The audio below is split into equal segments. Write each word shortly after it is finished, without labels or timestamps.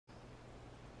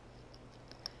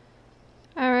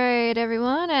Alright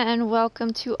everyone, and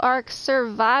welcome to Ark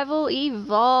Survival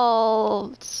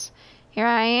Evolved. Here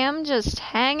I am just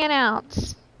hanging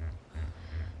out.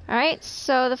 Alright,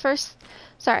 so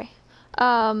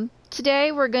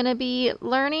today we're gonna be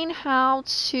learning how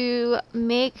to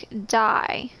make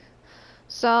dye.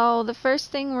 So the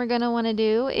first thing we're gonna want to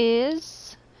do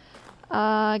is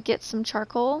get some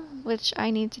charcoal, which I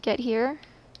need to get here.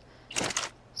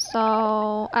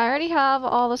 So I already have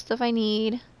all the stuff I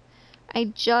need. I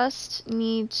just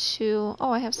need to...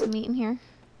 oh, I have some meat in here.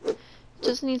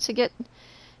 Just need to get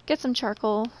some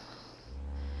charcoal.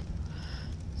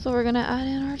 So we're gonna add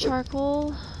in our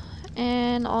charcoal,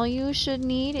 and all you should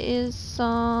need is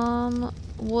some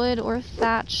wood or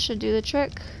thatch should do the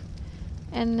trick.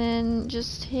 And then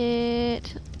just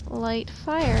hit light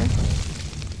fire,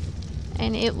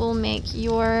 and it will make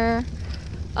your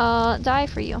dye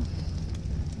for you.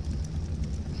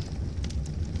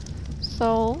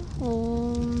 So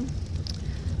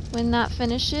when that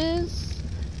finishes,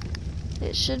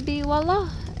 it should be voila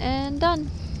and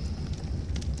done.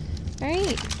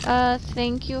 Alright,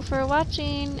 thank you for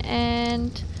watching,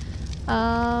 and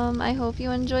I hope you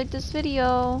enjoyed this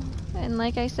video. And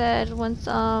like I said, once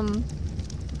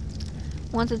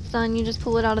it's done, you just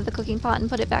pull it out of the cooking pot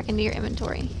and put it back into your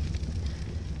inventory.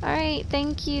 Alright,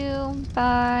 thank you.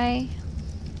 Bye.